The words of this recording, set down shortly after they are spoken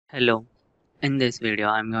Hello, in this video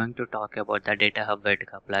I'm going to talk about the DataHub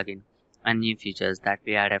Vertica plugin and new features that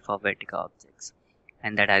we added for Vertica objects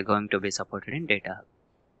and that are going to be supported in DataHub.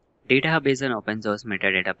 DataHub is an open source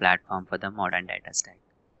metadata platform for the modern data stack.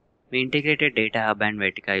 We integrated DataHub and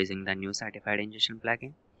Vertica using the new certified ingestion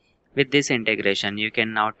plugin. With this integration, you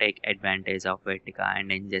can now take advantage of Vertica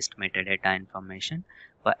and ingest metadata information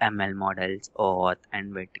for ML models, OAuth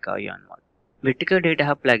and Vertica Ion model. Vertica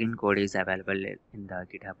DataHub plugin code is available in the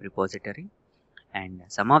GitHub repository. And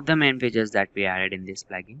some of the main features that we added in this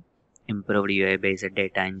plugin: improved UI based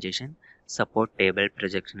data ingestion, support table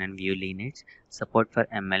projection and view lineage, support for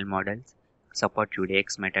ML models, support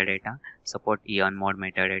UDX metadata, support Ion mode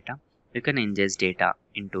metadata. You can ingest data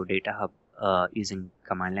into DataHub using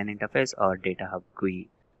command line interface or DataHub GUI.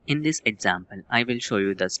 In this example, I will show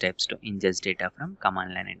you the steps to ingest data from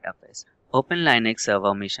command line interface. Open Linux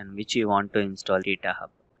server machine which you want to install DataHub.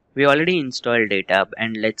 We already installed DataHub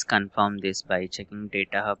and let's confirm this by checking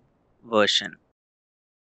DataHub version.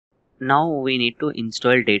 Now we need to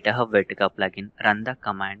install DataHub Vertica plugin. Run the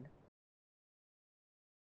command.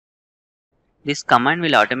 This command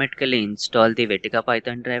will automatically install the Vertica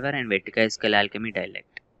Python driver and Vertica SQL Alchemy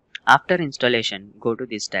dialect. After installation, go to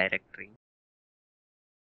this directory.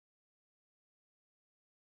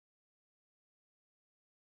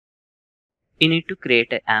 You need to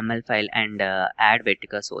create a YAML file and add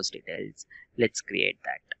Vertica source details. Let's create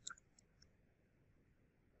that.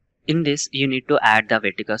 In this, you need to add the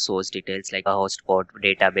Vertica source details like a host port,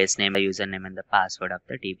 database name, the username, and the password of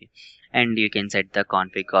the DB. And you can set the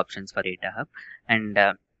config options for DataHub. And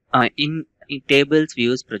in tables,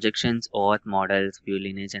 views, projections, auth, models, view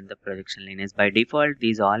lineage, and the projection lineage, by default,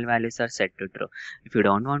 these all values are set to true. If you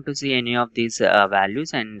don't want to see any of these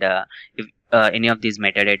values and if any of these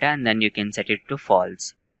metadata, and then you can set it to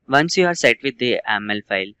false. Once you are set with the YAML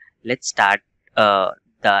file, let's start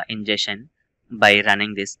the ingestion by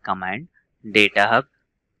running this command datahub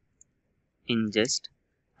ingest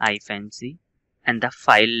 -c and the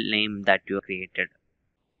file name that you created.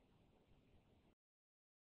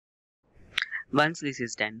 Once this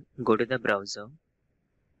is done, go to the browser,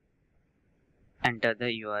 enter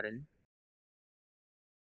the URL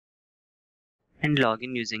and log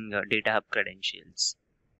in using DataHub credentials.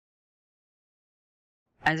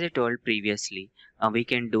 As I told previously, we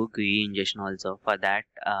can do GUI ingestion also. For that,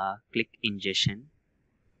 click ingestion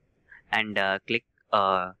and click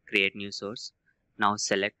create new source. Now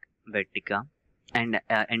select Vertica and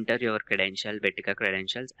enter your Vertica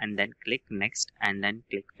credentials, and then click next and then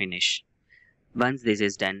click finish. Once this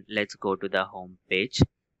is done, let's go to the home page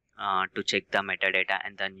to check the metadata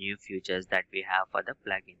and the new features that we have for the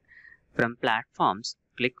plugin. From platforms,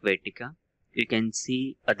 click Vertica. You can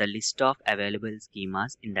see the list of available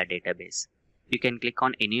schemas in the database. You can click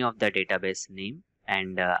on any of the database name,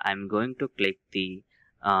 and I'm going to click the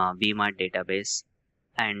VMart database,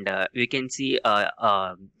 and you can see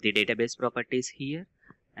the database properties here,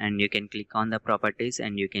 and you can click on the properties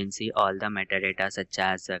and you can see all the metadata such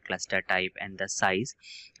as cluster type and the size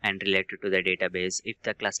and related to the database. If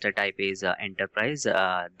the cluster type is enterprise,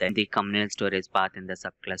 then the communal storage path and the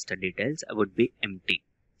subcluster details would be empty.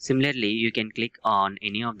 Similarly, you can click on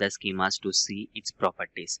any of the schemas to see its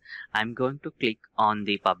properties. I'm going to click on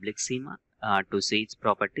the public schema to see its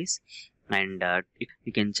properties, and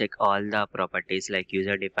you can check all the properties like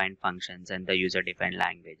user defined functions and the user defined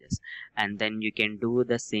languages. And then you can do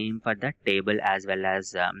the same for the table as well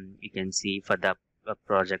as you can see for the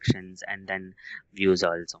projections and then views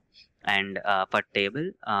also. And for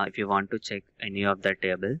table, if you want to check any of the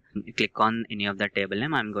table, click on any of the table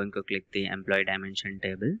name. I'm going to click the employee dimension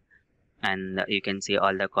table, and you can see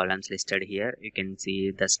all the columns listed here. You can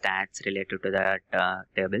see the stats related to that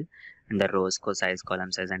table and the rows, size,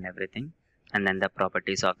 column size, and everything, and then the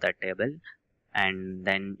properties of that table. And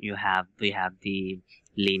then we have the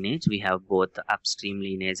lineage. We have both upstream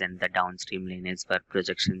lineage and the downstream lineage for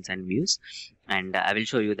projections and views, and I will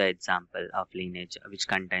show you the example of lineage which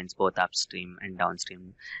contains both upstream and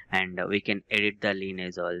downstream, and we can edit the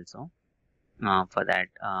lineage also. For that,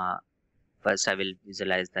 first I will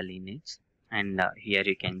visualize the lineage, and here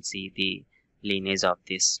you can see the lineage of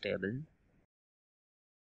this table.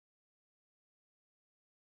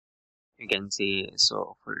 You can see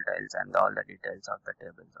so full tiles and all the details of the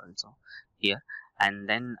tables also here. And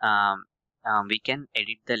then we can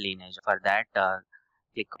edit the lineage. For that,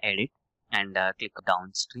 click edit and click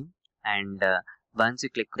downstream, and once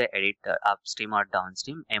you click the edit upstream or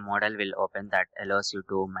downstream, a model will open that allows you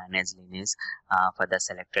to manage lineage for the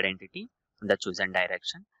selected entity in the chosen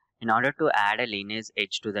direction. In order to add a lineage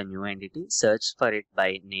edge to the new entity, search for it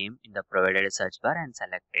by name in the provided search bar and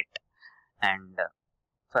select it. And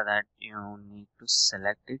For that you need to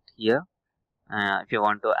select it here. If you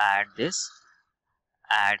want to add this,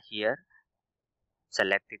 add here,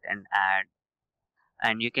 select it and add.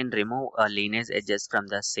 And you can remove lineage edges from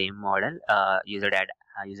the same model. Use it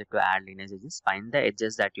to add lineage edges. Find the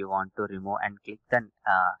edges that you want to remove and click the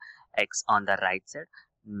X on the right side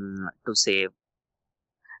to save.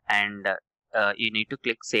 And you need to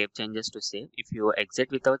click save changes to save. If you exit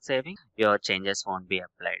without saving, your changes won't be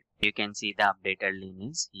applied. You can see the updated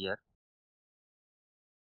lineage here.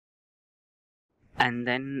 And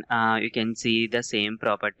then you can see the same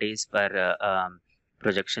properties for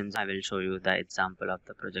projections. I will show you the example of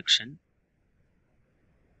the projection.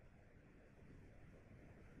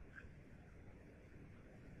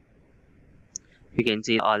 You can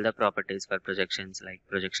see all the properties for projections like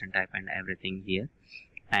projection type and everything here.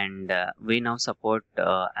 And we now support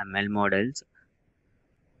ML models.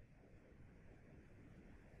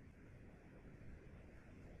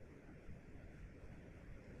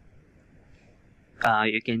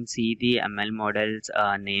 You can see the ML models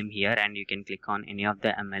name here, and you can click on any of the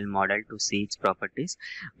ML model to see its properties.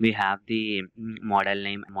 We have the model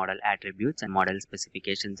name, model attributes, and model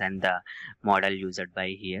specifications, and the model used by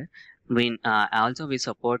here. We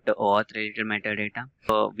support OAuth related metadata.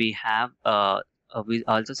 So we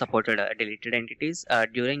also supported deleted entities.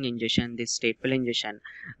 During ingestion, this stateful ingestion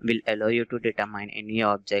will allow you to determine any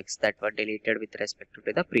objects that were deleted with respect to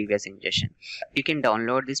the previous ingestion. You can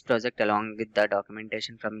download this project along with the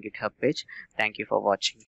documentation from GitHub page. Thank you for watching.